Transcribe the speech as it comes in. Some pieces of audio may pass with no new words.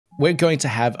we're going to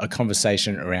have a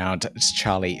conversation around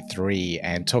Charli3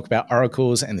 and talk about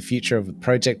oracles and the future of the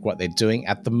project, what they're doing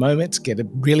at the moment, get a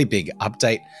really big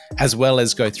update, as well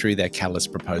as go through their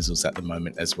catalyst proposals at the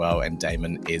moment as well. And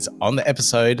Damon is on the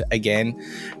episode again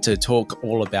to talk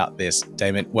all about this.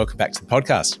 Damon, welcome back to the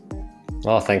podcast.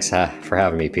 Oh, thanks for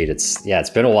having me, Pete. It's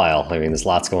been a while. I mean, there's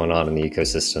lots going on in the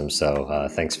ecosystem, so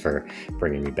thanks for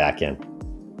bringing me back in.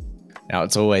 Now,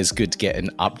 it's always good to get an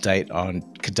update on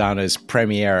Cardano's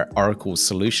premier Oracle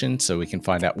solution so we can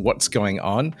find out what's going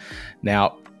on.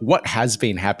 Now, what has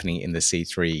been happening in the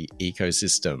C3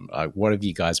 ecosystem? What have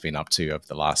you guys been up to over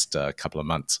the last couple of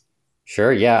months?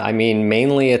 Sure. Yeah. I mean,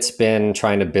 mainly it's been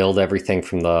trying to build everything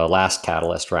from the last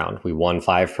Catalyst round. We won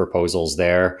 5 proposals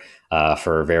there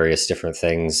for various different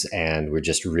things, and we're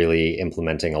just really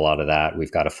implementing a lot of that.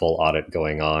 We've got a full audit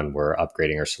going on. We're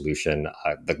upgrading our solution.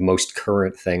 The most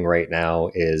current thing right now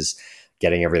is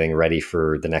getting everything ready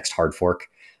for the next hard fork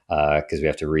because we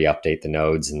have to re-update the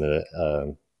nodes and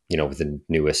the with the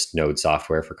newest node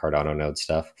software for Cardano node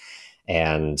stuff.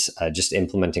 And just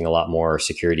implementing a lot more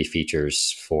security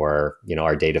features for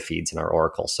our data feeds in our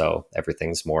Oracle, so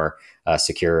everything's more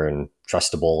secure and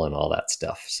trustable and all that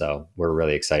stuff. So we're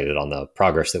really excited on the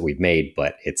progress that we've made,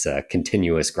 but it's a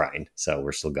continuous grind, so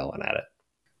we're still going at it.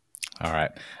 All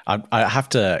right, I have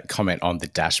to comment on the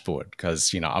dashboard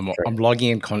because I'm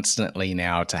logging in constantly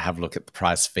now to have a look at the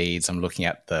price feeds. I'm looking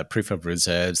at the proof of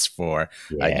reserves for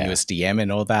USDM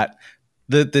and all that.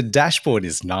 The dashboard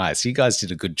is nice. You guys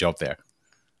did a good job there.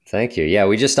 Thank you. Yeah,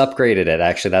 we just upgraded it.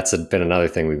 Actually, that's been another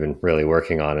thing we've been really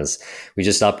working on is we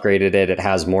just upgraded it. It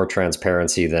has more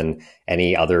transparency than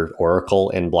any other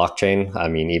Oracle in blockchain. I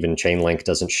mean, even Chainlink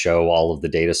doesn't show all of the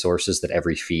data sources that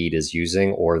every feed is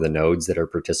using or the nodes that are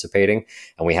participating.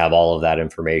 And we have all of that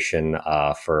information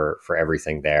for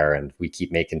everything there. And we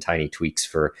keep making tiny tweaks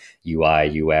for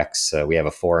UI, UX. We have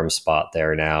a forum spot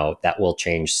there now. That will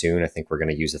change soon. I think we're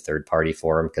going to use a third-party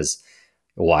forum because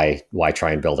why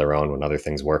try and build our own when other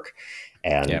things work?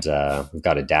 And we've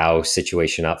got a DAO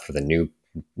situation up for the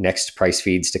next price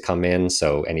feeds to come in.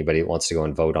 So anybody that wants to go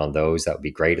and vote on those, that would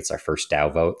be great. It's our first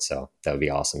DAO vote. So that would be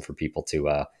awesome for people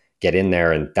to get in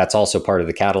there. And that's also part of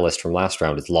the catalyst from last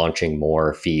round. It's launching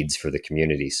more feeds for the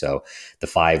community. So the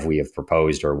 5 we have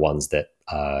proposed are ones that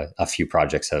a few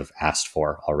projects have asked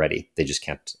for already. They just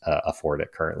can't afford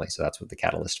it currently. So that's what the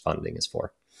catalyst funding is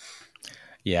for.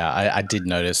 Yeah, I did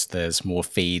notice there's more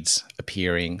feeds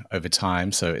appearing over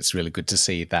time. So it's really good to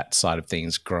see that side of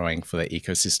things growing for the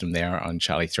ecosystem there on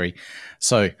Charli3.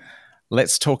 So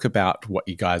let's talk about what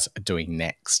you guys are doing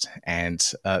next. And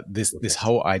this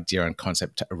whole idea and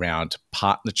concept around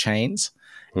partner chains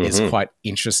is quite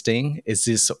interesting. Is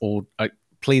this all...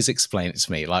 please explain it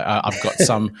to me. Like I've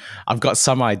got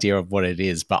some idea of what it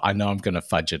is, but I know I'm going to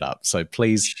fudge it up. So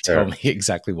please tell me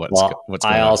exactly what's going on.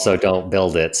 I also don't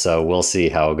build it, so we'll see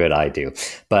how good I do.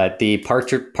 But the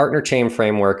partner chain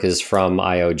framework is from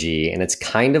IOG, and it's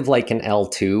kind of like an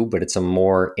L2, but it's a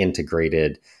more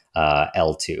integrated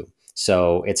L2.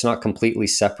 So it's not completely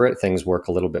separate. Things work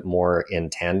a little bit more in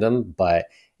tandem, but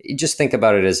you just think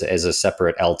about it as a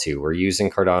separate L2. We're using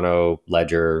Cardano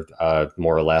Ledger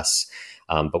more or less.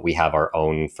 But we have our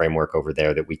own framework over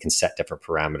there that we can set different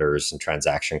parameters and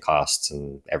transaction costs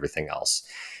and everything else.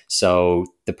 So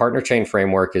the partner chain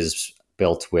framework is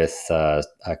built with a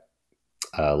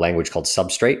language called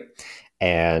Substrate,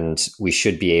 and we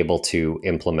should be able to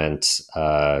implement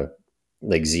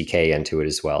like ZK into it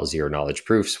as well, zero knowledge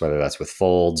proofs, whether that's with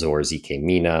folds or ZK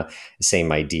Mina,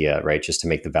 same idea, right? Just to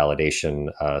make the validation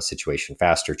situation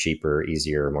faster, cheaper,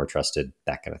 easier, more trusted,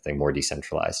 that kind of thing, more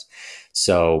decentralized.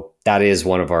 So that is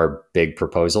one of our big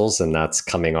proposals, and that's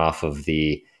coming off of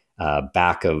the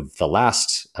back of the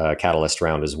last Catalyst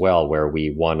round as well, where we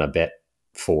won a bit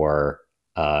for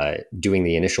doing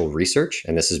the initial research,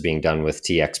 and this is being done with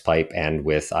TX Pipe and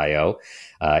with IO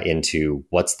into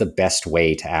what's the best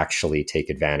way to actually take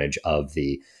advantage of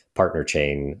the partner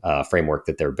chain framework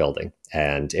that they're building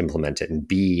and implement it and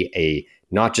be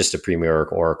not just a premier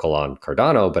Oracle on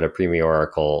Cardano, but a premier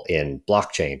Oracle in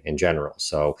blockchain in general.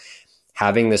 So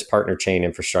having this partner chain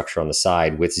infrastructure on the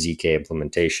side with ZK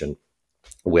implementation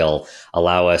will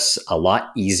allow us a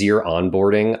lot easier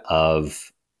onboarding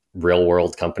of real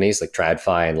world companies like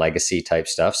TradFi and legacy type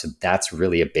stuff. So that's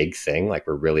really a big thing. Like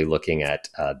we're really looking at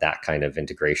that kind of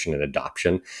integration and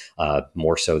adoption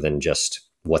more so than just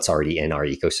what's already in our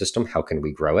ecosystem. How can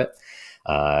we grow it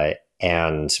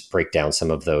and break down some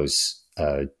of those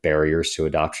barriers to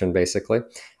adoption, basically.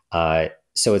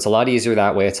 So it's a lot easier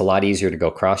that way. It's a lot easier to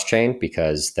go cross chain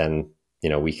because then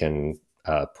we can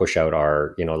push out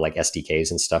our, like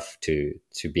SDKs and stuff to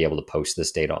be able to post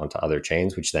this data onto other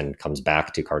chains, which then comes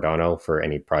back to Cardano for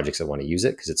any projects that want to use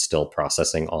it, because it's still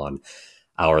processing on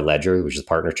our ledger, which is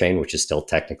partner chain, which is still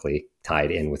technically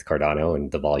tied in with Cardano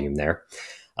and the volume there.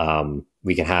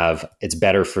 We can have, it's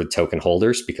better for token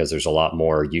holders because there's a lot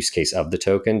more use case of the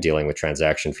token dealing with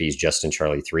transaction fees just in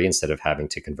Charli3 instead of having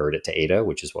to convert it to ADA,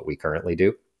 which is what we currently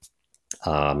do.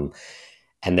 And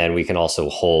then we can also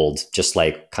hold, just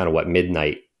like kind of what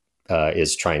Midnight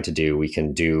is trying to do, we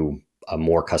can do a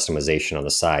more customization on the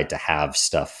side to have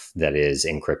stuff that is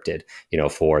encrypted,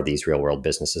 for these real world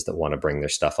businesses that want to bring their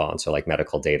stuff on. So like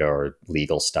medical data or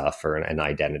legal stuff or an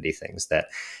identity things that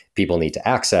people need to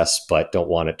access, but don't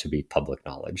want it to be public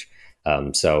knowledge.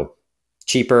 So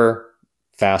cheaper,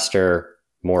 faster,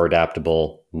 more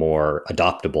adaptable, more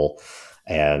adoptable,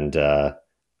 and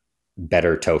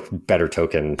better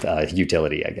token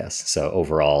utility, I guess. So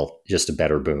overall, just a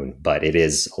better boon, but it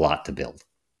is a lot to build.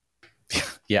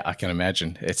 Yeah, I can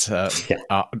imagine. It's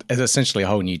essentially a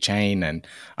whole new chain, and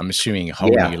I'm assuming a whole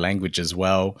new language as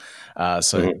well.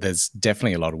 So there's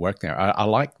definitely a lot of work there. I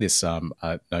like this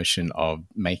notion of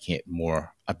making it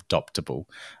more adoptable.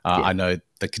 I know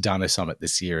the Cardano Summit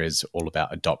this year is all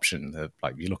about adoption.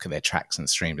 Like you look at their tracks and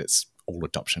streams, it's all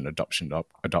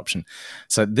adoption.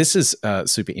 So this is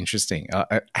super interesting.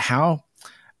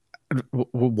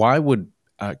 Why would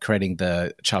creating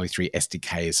the Charli3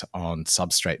 SDKs on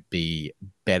Substrate be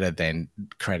better than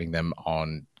creating them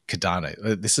on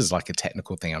Cardano? This is like a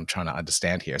technical thing I'm trying to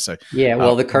understand here. So yeah,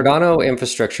 well, the Cardano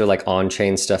infrastructure, like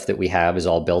on-chain stuff that we have, is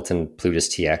all built in Plutus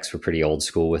TX. We're pretty old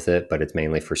school with it, but it's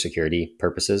mainly for security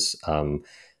purposes.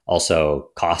 Also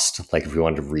cost, like if we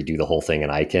wanted to redo the whole thing in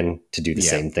Icon to do the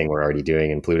same thing we're already doing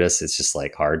in Plutus, it's just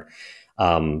like hard.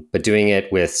 But doing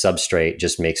it with Substrate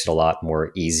just makes it a lot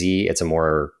more easy. It's a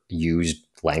more used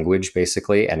language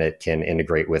basically, and it can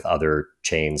integrate with other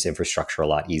chains infrastructure a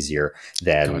lot easier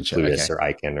than Plutus or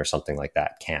Icon or something like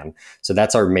that can. So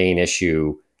that's our main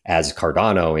issue as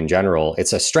Cardano in general.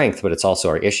 It's a strength, but it's also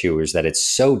our issue is that it's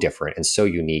so different and so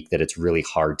unique that it's really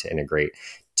hard to integrate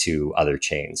to other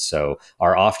chains. So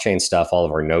our off-chain stuff, all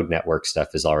of our node network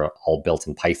stuff is all built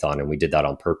in Python, and we did that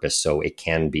on purpose so it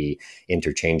can be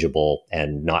interchangeable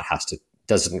and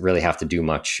doesn't really have to do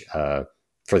much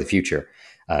for the future.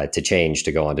 To change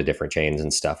to go onto different chains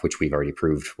and stuff, which we've already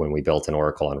proved when we built an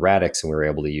Oracle on Radix and we were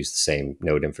able to use the same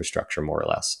node infrastructure more or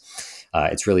less.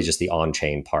 It's really just the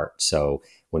on-chain part. So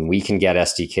when we can get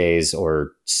SDKs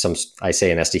or I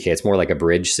say an SDK, it's more like a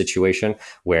bridge situation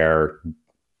where,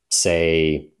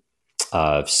 say,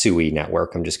 SUI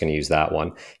network, I'm just going to use that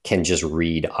one, can just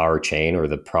read our chain, or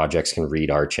the projects can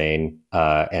read our chain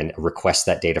and request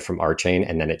that data from our chain,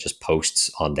 and then it just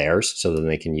posts on theirs so then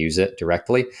they can use it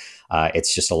directly.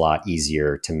 It's just a lot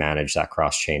easier to manage that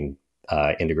cross-chain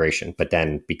integration. But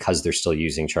then because they're still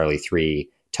using Charli3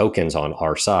 tokens on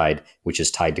our side, which is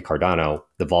tied to Cardano,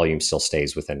 the volume still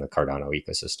stays within the Cardano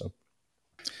ecosystem.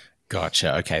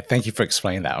 Gotcha. Okay. Thank you for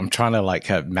explaining that. I'm trying to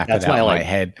map it out in my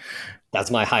head. That's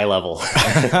my high level.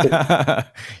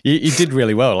 you did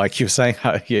really well. Like you were saying,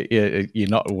 you're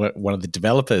not one of the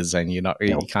developers, and you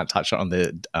can't touch on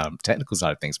the technical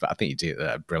side of things. But I think you did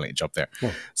a brilliant job there.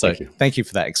 Oh, so thank you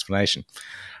for that explanation.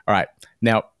 All right,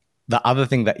 now the other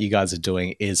thing that you guys are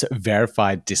doing is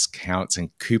verified discounts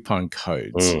and coupon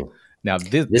codes. Now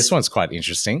this one's quite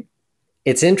interesting.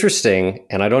 It's interesting,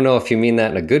 and I don't know if you mean that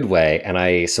in a good way, and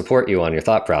I support you on your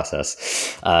thought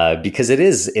process, because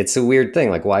it's a weird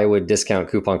thing. Like, why would discount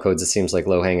coupon codes? It seems like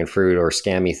low-hanging fruit or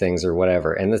scammy things or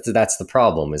whatever. And that's the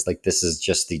problem, is like, this is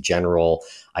just the general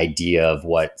idea of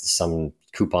what some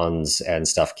coupons and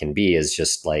stuff can be, is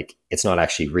just like, it's not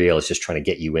actually real. It's just trying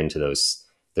to get you into those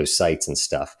sites and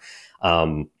stuff.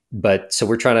 But so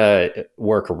we're trying to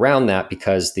work around that,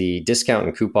 because the discount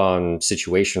and coupon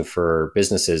situation for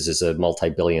businesses is a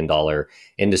multi-billion-dollar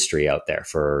industry out there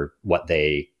for what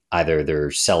either they're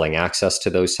selling access to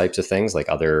those types of things like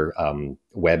other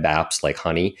web apps like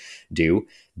Honey do.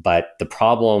 But the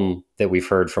problem that we've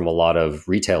heard from a lot of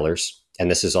retailers,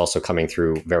 and this is also coming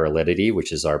through Verility,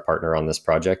 which is our partner on this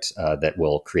project that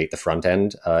will create the front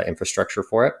end infrastructure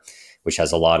for it, which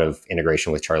has a lot of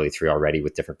integration with Charli3 already,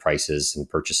 with different prices and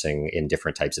purchasing in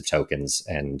different types of tokens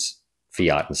and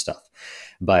fiat and stuff.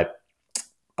 But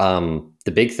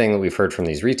the big thing that we've heard from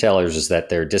these retailers is that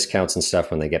their discounts and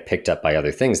stuff, when they get picked up by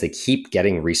other things, they keep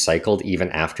getting recycled even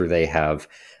after they have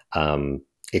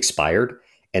expired.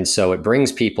 And so it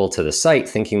brings people to the site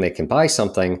thinking they can buy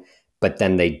something, but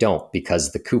then they don't,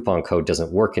 because the coupon code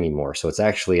doesn't work anymore. So it's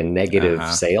actually a negative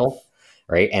sale.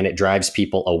 Right. And it drives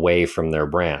people away from their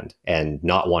brand and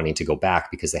not wanting to go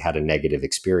back because they had a negative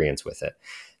experience with it.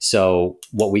 So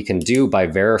what we can do by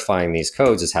verifying these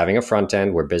codes is having a front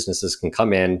end where businesses can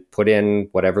come in, put in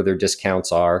whatever their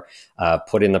discounts are,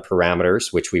 put in the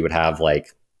parameters, which we would have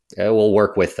like, we'll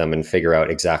work with them and figure out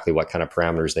exactly what kind of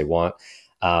parameters they want.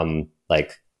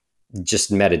 Like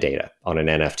just metadata on an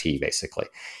NFT basically.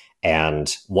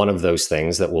 And one of those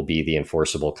things that will be the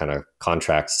enforceable kind of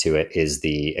contracts to it is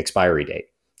the expiry date.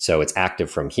 So it's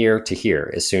active from here to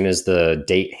here. As soon as the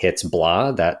date hits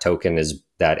blah, that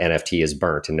NFT is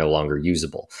burnt and no longer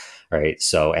usable, right?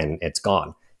 So, and it's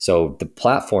gone. So the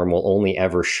platform will only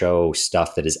ever show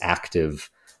stuff that is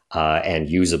active and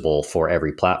usable for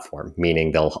every platform,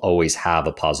 meaning they'll always have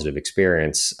a positive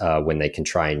experience when they can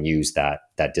try and use that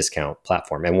discount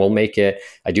platform. And we'll make it,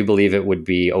 I do believe it would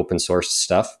be open source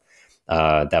stuff.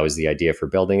 That was the idea for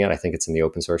building it. I think it's in the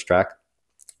open source track.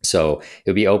 So it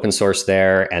would be open source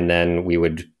there. And then we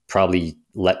would probably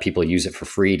let people use it for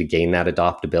free to gain that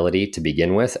adoptability to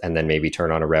begin with, and then maybe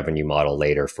turn on a revenue model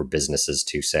later for businesses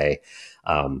to say,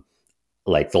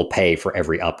 like they'll pay for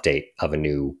every update of a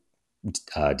new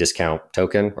discount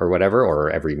token or whatever,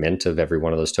 or every mint of every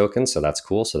one of those tokens. So that's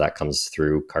cool. So that comes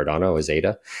through Cardano as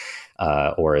ADA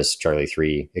or as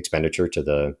Charli3 expenditure to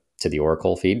the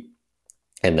Oracle feed.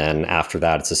 And then after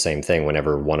that, it's the same thing.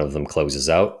 Whenever one of them closes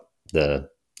out, the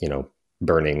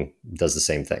burning does the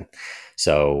same thing.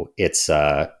 So it's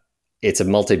a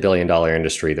multi-billion-dollar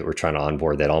industry that we're trying to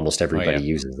onboard that almost everybody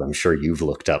uses. I'm sure you've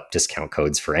looked up discount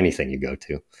codes for anything you go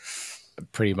to.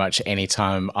 Pretty much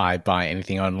anytime I buy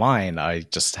anything online, I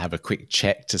just have a quick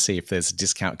check to see if there's a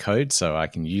discount code so I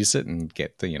can use it and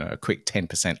get the a quick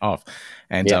 10% off.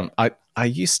 And I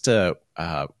used to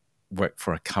work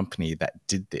for a company that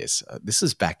did this. This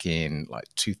is back in like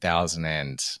 2000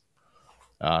 and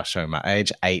showing my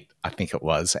age, 8, I think it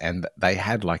was. And they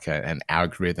had like an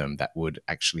algorithm that would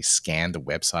actually scan the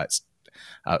websites.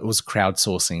 It was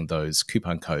crowdsourcing those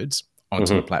coupon codes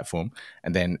onto the platform,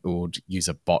 and then it would use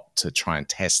a bot to try and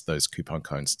test those coupon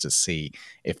codes to see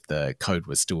if the code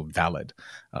was still valid.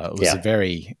 It was a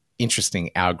very interesting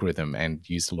algorithm and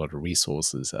used a lot of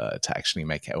resources to actually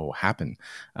make it all happen.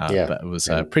 But it was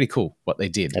pretty cool what they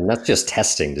did. And that's just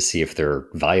testing to see if they're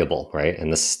viable, right?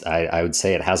 And this, I would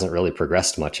say it hasn't really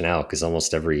progressed much now, because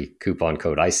almost every coupon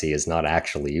code I see is not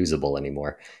actually usable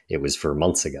anymore. It was for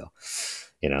months ago.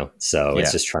 So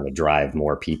it's just trying to drive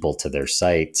more people to their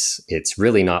sites. It's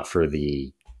really not for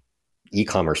the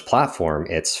e-commerce platform.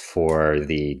 It's for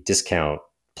the discount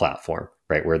platform,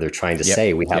 right? Where they're trying to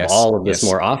say we have all of this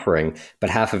more offering, but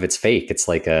half of it's fake. It's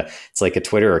like a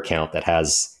Twitter account that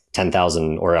has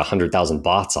 10,000 or 100,000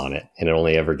 bots on it, and it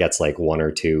only ever gets like 1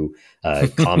 or 2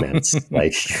 comments.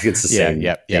 Like it's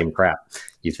the same crap.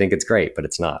 You think it's great, but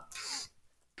it's not.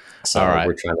 So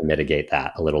we're trying to mitigate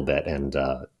that a little bit,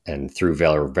 and through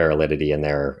Verility and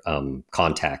their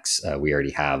contacts, we already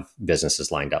have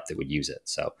businesses lined up that would use it.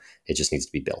 So it just needs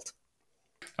to be built.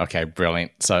 Okay,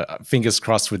 brilliant. So fingers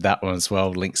crossed with that one as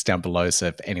well. Links down below. So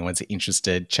if anyone's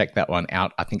interested, check that one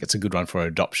out. I think it's a good one for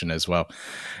adoption as well.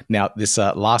 Now, this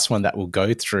last one that we'll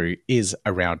go through is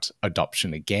around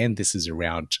adoption again. This is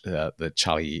around the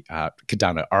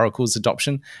Cardano Oracle's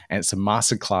adoption, and it's a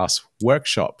masterclass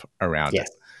workshop around it.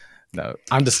 No,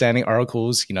 understanding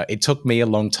oracles, it took me a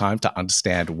long time to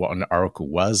understand what an oracle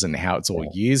was and how it's all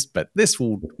used, but this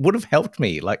would have helped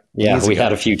me. We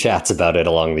had a few chats about it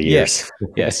along the years.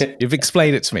 Yes, you've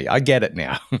explained it to me. I get it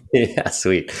now. Yeah,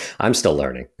 sweet. I'm still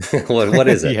learning. What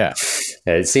is it?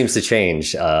 It seems to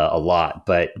change a lot,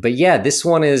 but yeah, this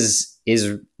one is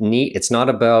neat. It's not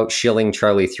about shilling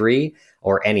Charli3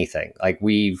 or anything. Like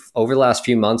we've, over the last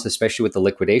few months, especially with the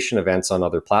liquidation events on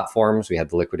other platforms, we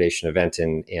had the liquidation event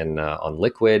on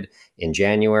Liquid in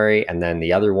January, and then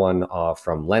the other one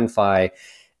from LenFi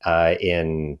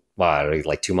in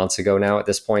like 2 months ago now at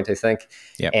this point, I think.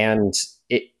 And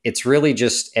it's really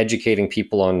just educating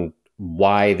people on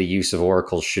why the use of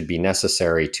oracles should be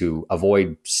necessary to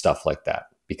avoid stuff like that,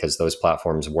 because those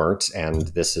platforms weren't, and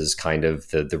this is kind of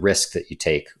the risk that you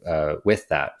take with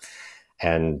that.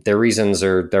 And their reasons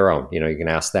are their own, you can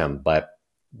ask them. But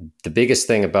the biggest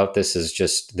thing about this is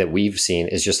just that we've seen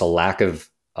is just a lack of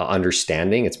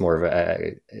understanding. It's more of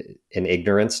an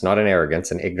ignorance, not an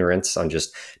arrogance, an ignorance on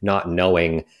just not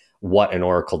knowing what an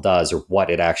oracle does or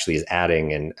what it actually is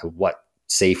adding and what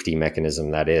safety mechanism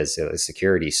that is,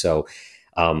 security. So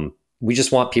we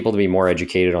just want people to be more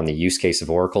educated on the use case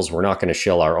of oracles. We're not going to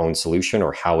shill our own solution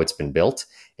or how it's been built.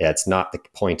 That's not the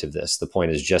point of this. The point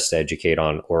is just to educate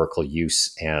on oracle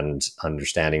use and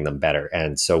understanding them better.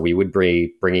 And so we would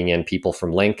be bringing in people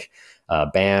from Link,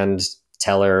 Band,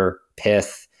 Teller,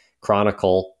 Pith,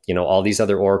 Chronicle, all these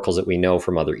other oracles that we know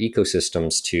from other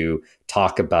ecosystems to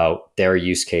talk about their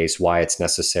use case, why it's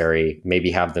necessary, maybe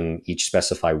have them each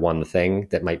specify one thing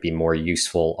that might be more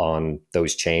useful on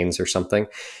those chains or something.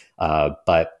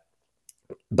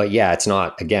 But yeah, it's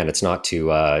not to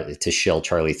shill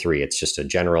Charli3. It's just a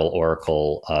general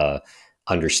oracle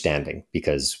understanding,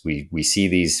 because we see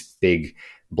these big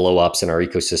blow ups in our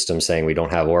ecosystem saying we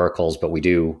don't have oracles, but we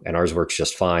do, and ours works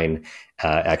just fine,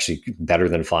 actually better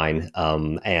than fine.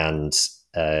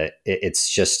 It's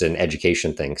just an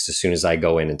education thing. Because as soon as I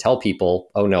go in and tell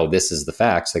people, oh no, this is the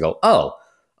facts, they go, oh,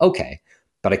 okay.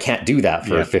 But I can't do that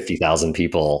for 50,000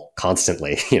 people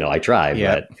constantly. I try,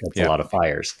 but it's a lot of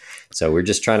fires. So we're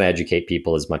just trying to educate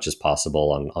people as much as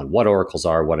possible on what oracles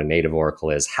are, what a native oracle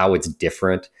is, how it's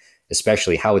different,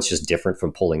 especially how it's just different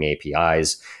from pulling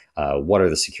APIs. What are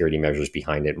the security measures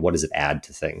behind it? What does it add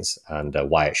to things? And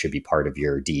why it should be part of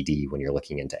your DD when you're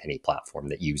looking into any platform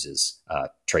that uses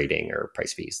trading or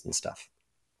price fees and stuff.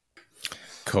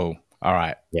 Cool. All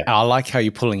right. Yeah. I like how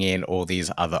you're pulling in all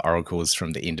these other oracles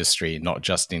from the industry, not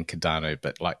just in Cardano,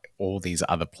 but like all these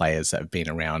other players that have been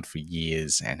around for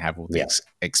years and have all this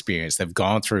experience. They've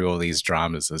gone through all these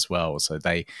dramas as well. So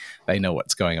they know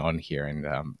what's going on here,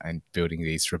 and building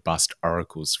these robust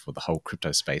oracles for the whole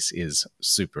crypto space is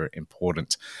super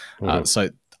important.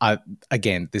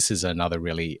 Again, this is another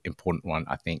really important one,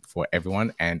 I think, for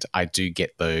everyone. And I do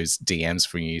get those DMs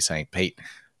from you saying, Pete,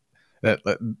 that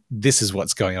this is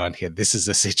what's going on here. This is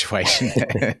the situation.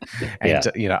 And,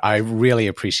 I really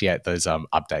appreciate those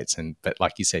updates. But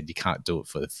like you said, you can't do it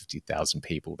for the 50,000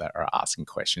 people that are asking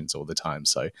questions all the time.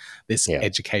 So this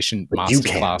education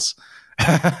masterclass,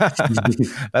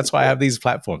 that's why I have these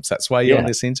platforms. That's why you're on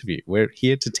this interview. We're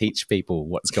here to teach people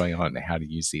what's going on and how to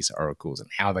use these oracles and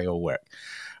how they all work.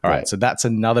 All right. So that's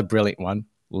another brilliant one.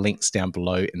 Links down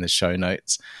below in the show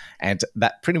notes. And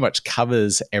that pretty much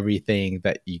covers everything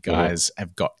that you guys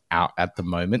have got out at the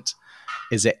moment.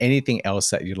 Is there anything else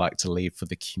that you'd like to leave for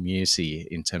the community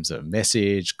in terms of a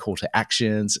message, call to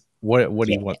actions? What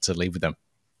do you want to leave with them?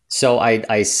 So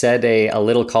I said a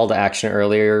little call to action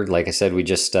earlier. Like I said, we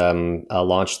just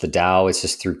launched the DAO. It's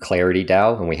just through Clarity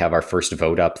DAO, and we have our first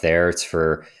vote up there. It's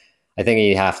for, I think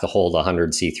you have to hold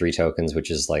 100 C3 tokens,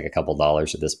 which is like a couple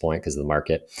dollars at this point because of the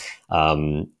market,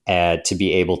 to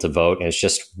be able to vote. And it's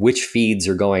just which feeds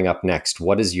are going up next.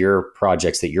 What is your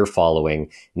projects that you're following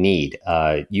need?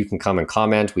 You can come and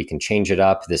comment. We can change it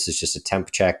up. This is just a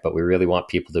temp check, but we really want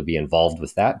people to be involved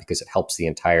with that because it helps the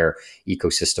entire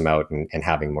ecosystem out and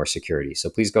having more security. So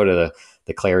please go to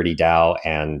the Clarity DAO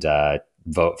and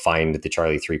find the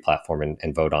Charli3 platform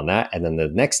and vote on that. And then the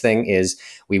next thing is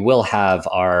we will have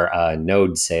our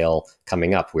node sale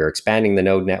coming up. We're expanding the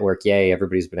node network. Yay.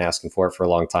 Everybody's been asking for it for a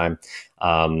long time.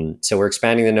 So we're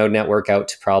expanding the node network out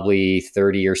to probably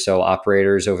 30 or so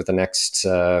operators over the next,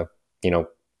 2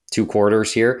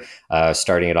 quarters here,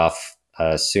 starting it off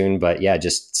soon. But yeah,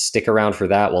 just stick around for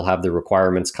that. We'll have the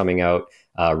requirements coming out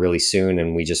really soon,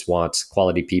 and we just want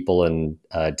quality people and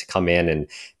to come in and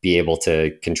be able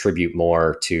to contribute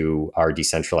more to our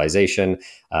decentralization,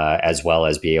 as well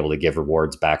as be able to give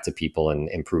rewards back to people and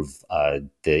improve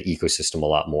the ecosystem a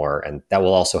lot more. And that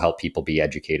will also help people be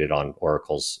educated on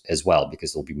oracles as well,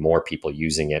 because there'll be more people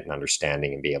using it and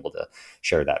understanding and be able to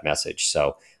share that message.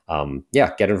 So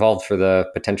get involved for the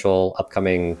potential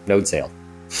upcoming node sale.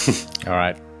 All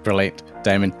right, brilliant.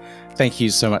 Damon, thank you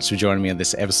so much for joining me on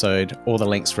this episode. All the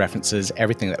links, references,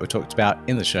 everything that we talked about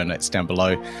in the show notes down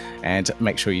below. And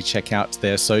make sure you check out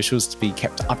their socials to be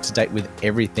kept up to date with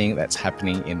everything that's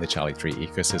happening in the Charli3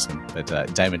 ecosystem.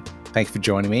 But Damon, thank you for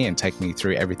joining me and taking me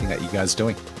through everything that you guys are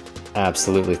doing.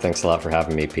 Absolutely. Thanks a lot for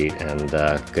having me, Pete. And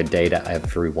good day to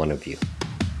every one of you.